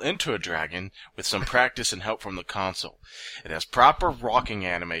model into a dragon with some practice and help from the console. It has proper walking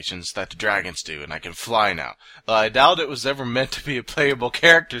animations that the dragons do, and I can fly now. Though I doubt it was ever meant to be a playable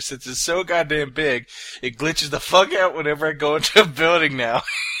character since it's so goddamn big, it glitches the fuck out whenever I go into a building now.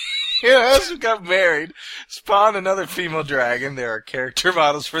 As we got married, spawned another female dragon. There are character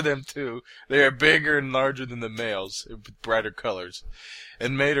models for them too. They are bigger and larger than the males, with brighter colors.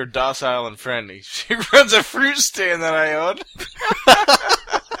 And made her docile and friendly. She runs a fruit stand that I own.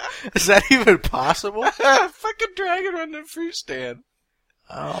 Is that even possible? Fucking dragon running a fruit stand.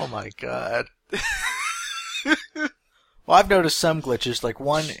 Oh my god. Well, I've noticed some glitches, like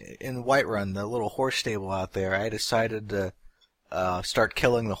one in Whiterun, the little horse stable out there. I decided to start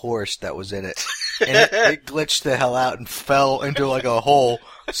killing the horse that was in it. And it glitched the hell out and fell into like a hole,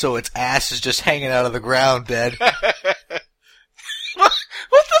 so its ass is just hanging out of the ground dead.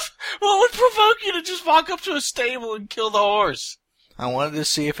 What would provoke you to just walk up to a stable and kill the horse? I wanted to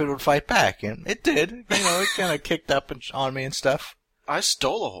see if it would fight back, and it did. You know, it kind of kicked up on me and stuff. I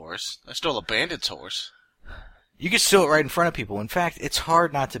stole a horse. I stole a bandit's horse. You can steal it right in front of people. In fact, it's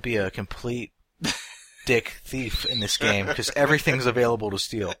hard not to be a complete dick thief in this game, because everything's available to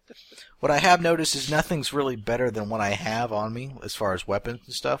steal. What I have noticed is nothing's really better than what I have on me, as far as weapons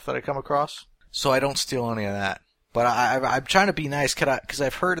and stuff that I come across. So I don't steal any of that. But I'm trying to be nice, because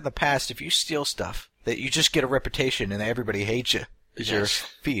I've heard in the past, if you steal stuff, that you just get a reputation and everybody hates you. Because you're a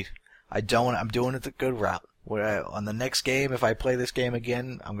thief. I'm doing it the good route. On the next game, if I play this game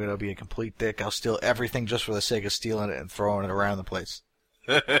again, I'm going to be a complete dick. I'll steal everything just for the sake of stealing it and throwing it around the place.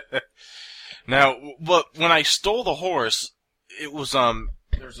 Now, when I stole the horse, it was,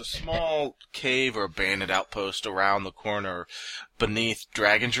 there's a small cave or abandoned outpost around the corner beneath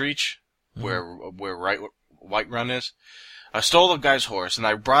Dragon's Reach, where Whiterun is. I stole the guy's horse, and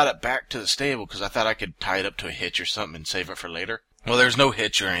I brought it back to the stable because I thought I could tie it up to a hitch or something and save it for later. Well, there's no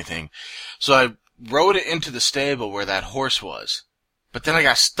hitch or anything. So I rode it into the stable where that horse was. But then I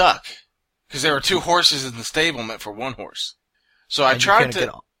got stuck because there were 2 horses in the stable meant for 1 horse. So I tried to get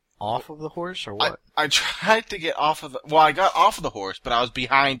off of the horse, or what? I tried to get off of I got off of the horse, but I was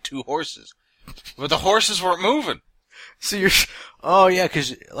behind 2 horses. But the horses weren't moving. So you're, oh yeah,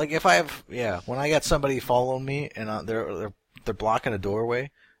 because like when I got somebody following me and they're blocking a doorway,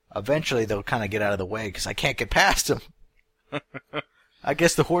 eventually they'll kind of get out of the way because I can't get past them. I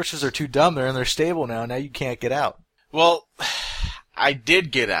guess the horses are too dumb. They're in their stable now. Now you can't get out. Well, I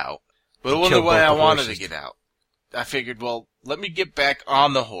did get out, but it wasn't the way I wanted to get out. I figured, well, let me get back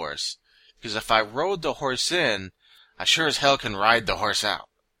on the horse, because if I rode the horse in, I sure as hell can ride the horse out.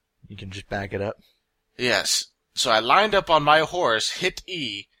 You can just back it up? Yes. So I lined up on my horse, hit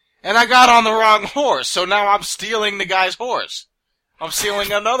E, and I got on the wrong horse, so now I'm stealing the guy's horse. I'm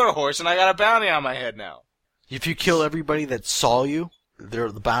stealing another horse, and I got a bounty on my head now. If you kill everybody that saw you,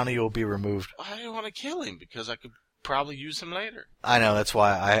 the bounty will be removed. I didn't want to kill him, because I could probably use him later. I know, that's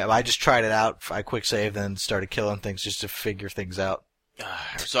why I just tried it out. I quick saved and started killing things just to figure things out.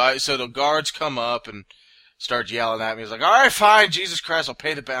 So the guards come up and start yelling at me. He's like, all right, fine, Jesus Christ, I'll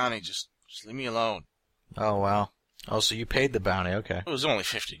pay the bounty. Just leave me alone. Oh, wow. Oh, so you paid the bounty, okay. It was only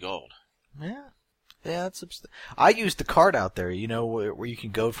 50 gold. Yeah. Yeah, I used the cart out there, you know, where you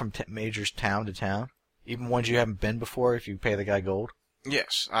can go from major town to town, even ones you haven't been before if you pay the guy gold.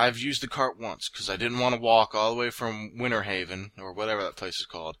 Yes, I've used the cart once because I didn't want to walk all the way from Winter Haven or whatever that place is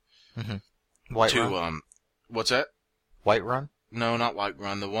called. Mm-hmm. Whiterun. What's that? Whiterun? No, not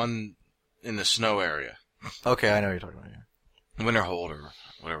Whiterun. The one in the snow area. Okay, I know what you're talking about. Yeah. Winterhold or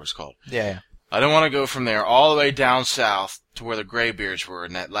whatever it's called. Yeah. I don't want to go from there all the way down south to where the Greybeards were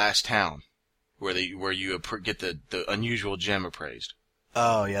in that last town, where you get the unusual gem appraised.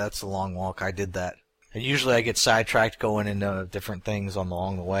 Oh yeah, that's a long walk. I did that. And usually I get sidetracked going into different things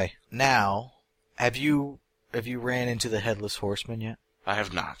along the way. Now, have you ran into the Headless Horseman yet? I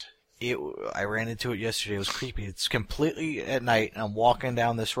have not. I ran into it yesterday. It was creepy. It's completely at night, and I'm walking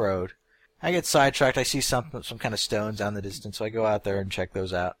down this road. I get sidetracked. I see some kind of stones down the distance, so I go out there and check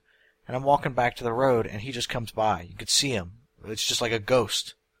those out. And I'm walking back to the road, and he just comes by. You could see him. It's just like a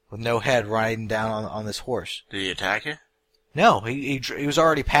ghost with no head riding down on this horse. Did he attack you? No, he was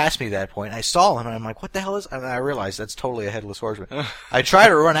already past me at that point. I saw him, and I'm like, what the hell is... And I realized that's totally a Headless Horseman. I tried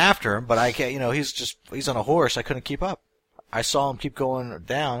to run after him, but I can't, he's on a horse. I couldn't keep up. I saw him keep going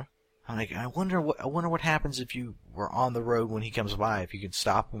down. I'm like, I wonder what happens if you were on the road when he comes by, if you could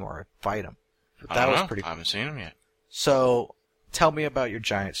stop him or fight him. But that was pretty cool. I haven't seen him yet. So, tell me about your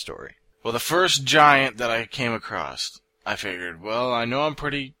giant story. Well, the first giant that I came across, I figured, well, I know I'm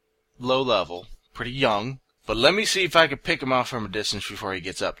pretty low level, pretty young, but let me see if I could pick him off from a distance before he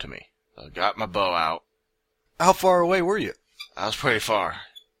gets up to me. So I got my bow out. How far away were you? I was pretty far.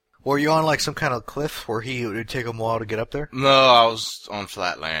 Were you on like some kind of cliff where it would take him a while to get up there? No, I was on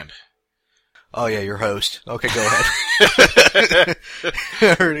flat land. Oh yeah, your host. Okay, go ahead.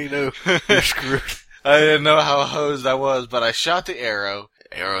 I already know you're screwed. I didn't know how hosed I was, but I shot the arrow.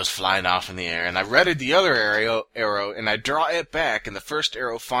 The arrow's flying off in the air, and I readied the other arrow, and I draw it back, and the first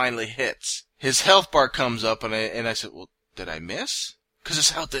arrow finally hits. His health bar comes up, and I said, well, did I miss? Because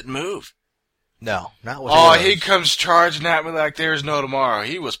his health didn't move. No, not with Oh, arrows. he comes charging at me like there's no tomorrow.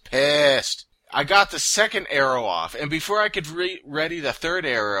 He was pissed. I got the second arrow off, and before I could ready the third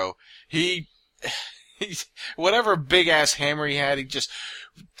arrow, he's whatever big-ass hammer he had, he just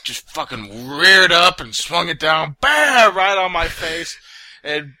fucking reared up and swung it down, bam, right on my face,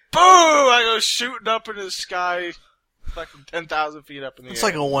 and boom, I go shooting up into the sky, fucking 10,000 feet up in the air. It's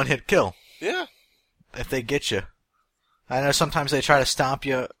like a one-hit kill. Yeah. If they get you. I know sometimes they try to stomp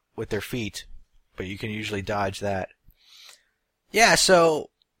you with their feet, but you can usually dodge that. Yeah, so...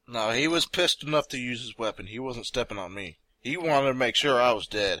 No, he was pissed enough to use his weapon. He wasn't stepping on me. He wanted to make sure I was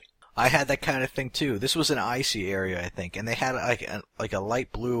dead. I had that kind of thing too. This was an icy area, I think, and they had like a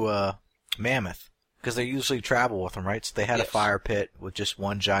light blue mammoth because they usually travel with them, right? So they had a fire pit with just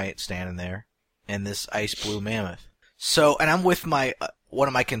one giant standing there, and this ice blue mammoth. So, and I'm with my one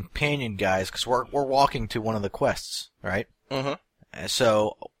of my companion guys because we're walking to one of the quests, right? Uh-huh.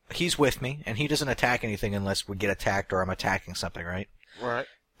 So he's with me, and he doesn't attack anything unless we get attacked or I'm attacking something, right? Right.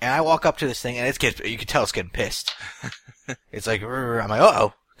 And I walk up to this thing, and you can tell it's getting pissed. It's like, I'm like,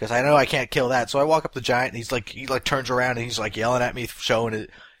 uh-oh. Because I know I can't kill that. So I walk up the giant, and he turns around, and he's like yelling at me, showing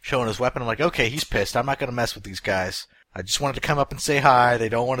his weapon. I'm like, okay, he's pissed. I'm not going to mess with these guys. I just wanted to come up and say hi. They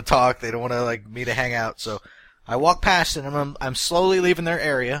don't want to talk. They don't want to, me to hang out. So I walk past, and I'm slowly leaving their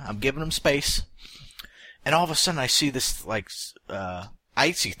area. I'm giving them space. And all of a sudden, I see this,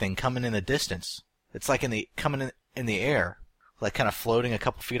 icy thing coming in the distance. It's like coming in the air. Like kind of floating a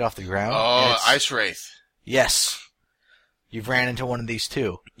couple feet off the ground. Oh, Ice Wraith. Yes. You've ran into one of these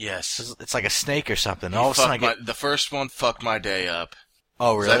too. Yes. It's like a snake or something. All of a sudden the first one fucked my day up.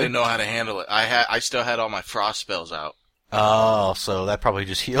 Oh, really? I didn't know how to handle it. I still had all my frost spells out. Oh, so that probably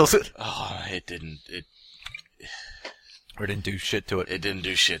just heals it? Oh, it didn't. Or didn't do shit to it. It didn't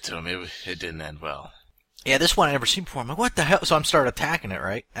do shit to him. It didn't end well. Yeah, this one I never seen before. I'm like, what the hell? So I'm started attacking it,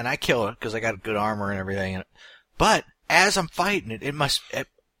 right? And I kill it because I got good armor and everything. But as I'm fighting it, it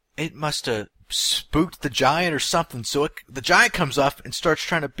must have spooked the giant or something. So the giant comes up and starts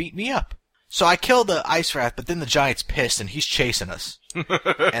trying to beat me up. So I kill the Ice Wraith, but then the giant's pissed and he's chasing us.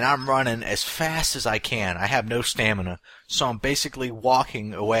 And I'm running as fast as I can. I have no stamina, so I'm basically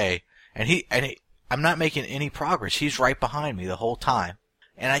walking away. And I'm not making any progress. He's right behind me the whole time,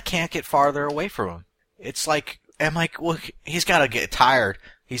 and I can't get farther away from him. It's like, I'm like, well, he's got to get tired.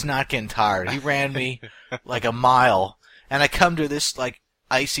 He's not getting tired. He ran me like a mile. And I come to this,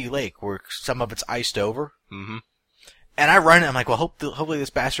 icy lake where some of it's iced over. Mm-hmm. And I run, I'm like, well, hopefully this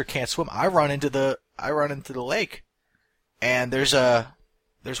bastard can't swim. I run into the lake. And there's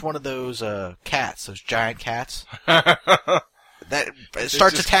one of those, cats, those giant cats. That it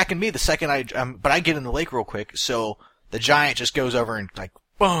starts attacking me the second but I get in the lake real quick. So the giant just goes over and,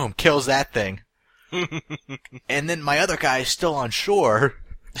 boom, kills that thing. And then my other guy is still on shore.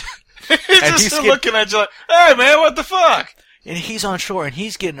 He's just looking at you like, hey man, what the fuck? And he's on shore and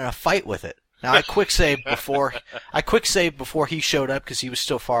he's getting in a fight with it. Now I quick saved before he showed up because he was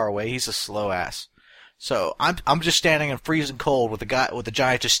still far away. He's a slow ass. So I'm just standing in freezing cold with the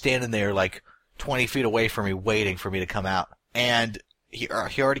giant just standing there like 20 feet away from me, waiting for me to come out. And he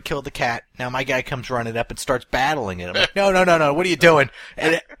already killed the cat. Now my guy comes running up and starts battling it. I'm like, no, what are you doing?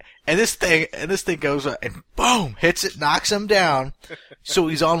 And this thing goes up and boom, hits it, knocks him down. So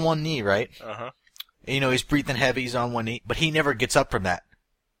he's on one knee, right? Uh-huh. And, he's breathing heavy, he's on one knee, but he never gets up from that.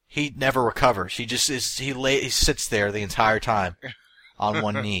 He never recovers. He just he sits there the entire time on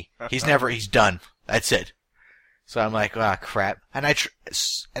one knee. He's done. That's it. So I'm like, crap. And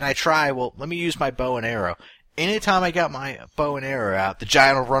I try, well, let me use my bow and arrow. Anytime I got my bow and arrow out, the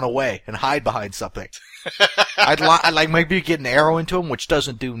giant will run away and hide behind something. I'd like maybe get an arrow into him, which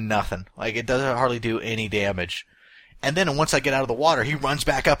doesn't do nothing. Like, it doesn't hardly do any damage. And then once I get out of the water, he runs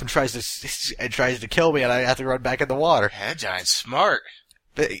back up and tries to kill me, and I have to run back in the water. That giant's smart.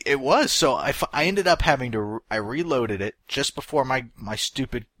 It was. So I ended up I reloaded it just before my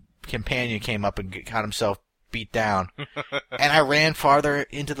stupid companion came up and got himself beat down. And I ran farther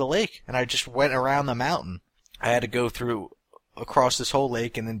into the lake, and I just went around the mountain. I had to go across this whole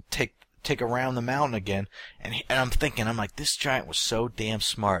lake and then take around the mountain again. And I'm like, this giant was so damn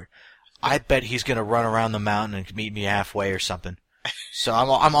smart. I bet he's gonna run around the mountain and meet me halfway or something. So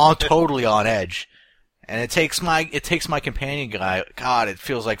I'm all totally on edge. And it takes my companion guy, God, it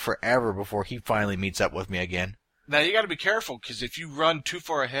feels like forever before he finally meets up with me again. Now you got to be careful because if you run too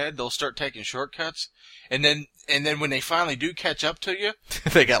far ahead, they'll start taking shortcuts, and then when they finally do catch up to you,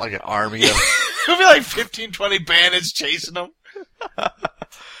 they got like an army of it'll be like 15, 20 bandits chasing them.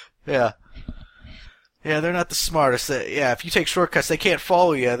 Yeah, they're not the smartest. If you take shortcuts, they can't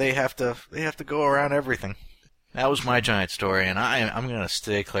follow you. They have to go around everything. That was my giant story, and I'm gonna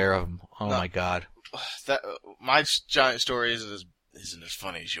stay clear of them. Oh my God. My giant story isn't as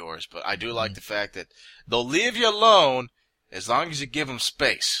funny as yours, but I do like the fact that they'll leave you alone as long as you give them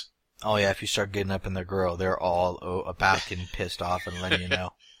space. Oh yeah, if you start getting up in their grill, they're all about getting pissed off and letting you know.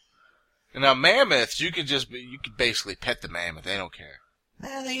 And now mammoths, you could basically pet the mammoth; they don't care.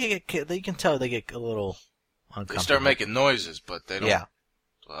 They can tell they get a little uncomfortable. They start making noises, but they don't. Yeah.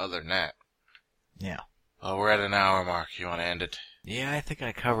 Well, other than that. Yeah. Oh, we're at an hour mark. You want to end it? Yeah, I think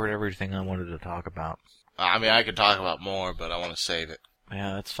I covered everything I wanted to talk about. I mean, I could talk about more, but I want to save it.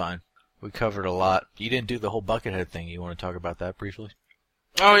 Yeah, that's fine. We covered a lot. You didn't do the whole Buckethead thing. You want to talk about that briefly?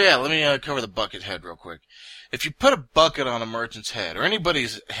 Oh, yeah. Let me cover the bucket head real quick. If you put a bucket on a merchant's head, or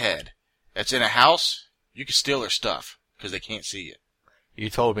anybody's head, that's in a house, you can steal their stuff, because they can't see you.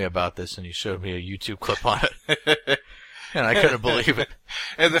 You told me about this, and you showed me a YouTube clip on it. And I couldn't believe it.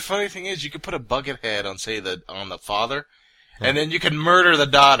 And the funny thing is, you could put a bucket head on, say, on the father, and then you can murder the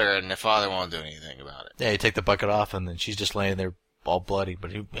daughter, and the father won't do anything about it. Yeah, you take the bucket off, and then she's just laying there all bloody,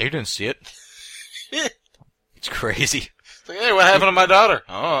 but he didn't see it. It's crazy. It's like, hey, what happened to my daughter?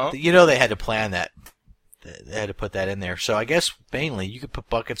 Oh. They had to plan that. They had to put that in there. So I guess, mainly, you could put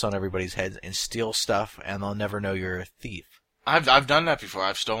buckets on everybody's heads and steal stuff, and they'll never know you're a thief. I've done that before.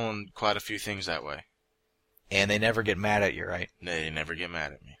 I've stolen quite a few things that way. And they never get mad at you, right? They never get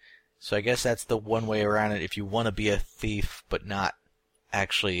mad at me. So I guess that's the one way around it. If you want to be a thief, but not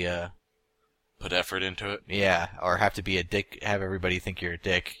actually put effort into it. Yeah, or have to be a dick, have everybody think you're a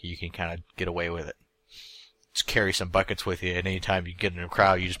dick, you can kind of get away with it. Just carry some buckets with you, and anytime you get in a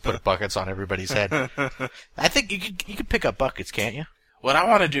crowd, you just put buckets on everybody's head. I think you could pick up buckets, can't you? What I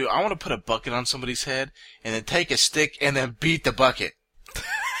want to do, I want to put a bucket on somebody's head, and then take a stick and then beat the bucket.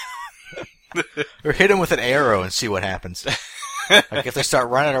 Or hit them with an arrow and see what happens. Like if they start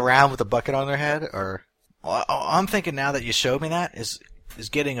running around with a bucket on their head, or... Well, I'm thinking now that you showed me that, is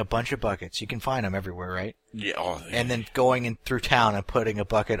getting a bunch of buckets. You can find them everywhere, right? Yeah. Oh, yeah. And then going in through town and putting a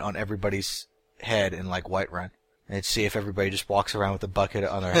bucket on everybody's head in, like, Whiterun. And see if everybody just walks around with a bucket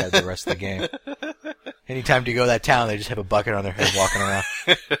on their head the rest of the game. Anytime you go to that town, they just have a bucket on their head walking around.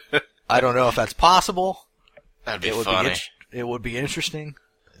 I don't know if that's possible. That'd be funny. It would be interesting.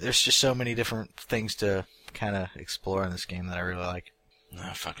 There's just so many different things to kind of explore in this game that I really like. No,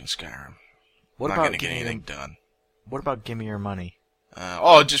 fucking Skyrim. What I'm about not going to get anything done. What about Gimme Your Money?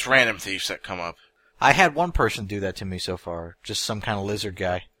 Just random thieves that come up. I had one person do that to me so far. Just some kind of lizard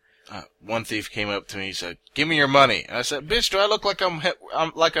guy. One thief came up to me. He said, "Give me your money." And I said, "Bitch, do I look like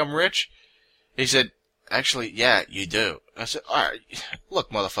I'm rich?" He said, "Actually, yeah, you do." I said, "All right,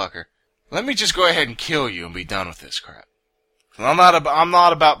 look, motherfucker, let me just go ahead and kill you and be done with this crap. I'm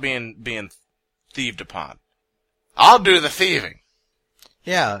not about being thieved upon. I'll do the thieving."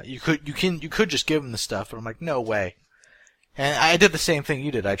 Yeah, you could just give him the stuff, but I'm like, no way. And I did the same thing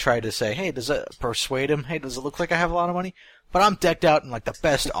you did. I tried to say, hey, does it persuade him? Hey, does it look like I have a lot of money? But I'm decked out in like the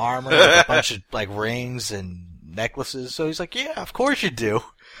best armor, with a bunch of like rings and necklaces. So he's like, yeah, of course you do.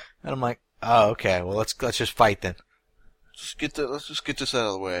 And I'm like, oh, okay. Well, let's just fight then. Let's just get this out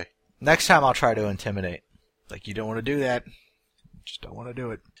of the way. Next time I'll try to intimidate. Like, you don't want to do that. Just don't want to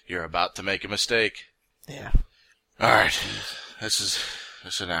do it. You're about to make a mistake. Yeah. All right. This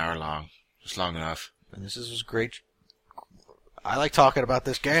is an hour long. It's long enough. And this is great. I like talking about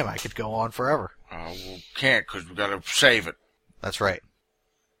this game. I could go on forever. We can't because we got to save it. That's right.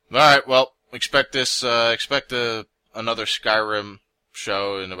 All right. Well, expect another Skyrim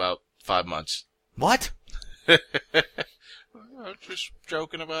show in about 5 months. What? Just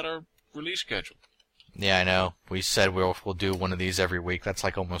joking about our release schedule. Yeah, I know. We said we'll do one of these every week. That's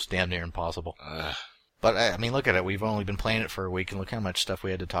like almost damn near impossible. But, I mean, look at it. We've only been playing it for a week, and look how much stuff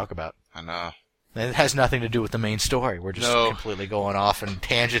we had to talk about. I know. It has nothing to do with the main story. We're just completely going off in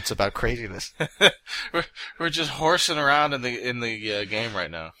tangents about craziness. we're just horsing around in the game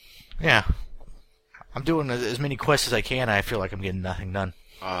right now. Yeah. I'm doing as many quests as I can. I feel like I'm getting nothing done.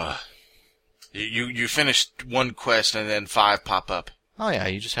 You finished one quest and then 5 pop up. Oh yeah,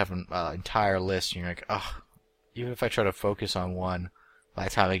 you just have an entire list, and you're like, oh, even if I try to focus on one, by the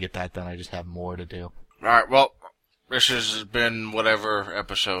time I get that done, I just have more to do. Alright, well, this has been whatever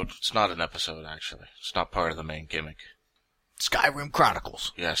episode. It's not an episode, actually. It's not part of the main gimmick. Skyrim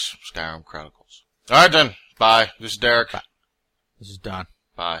Chronicles. Yes, Skyrim Chronicles. Alright then, bye. This is Derek. Bye. This is Don.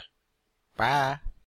 Bye. Bye.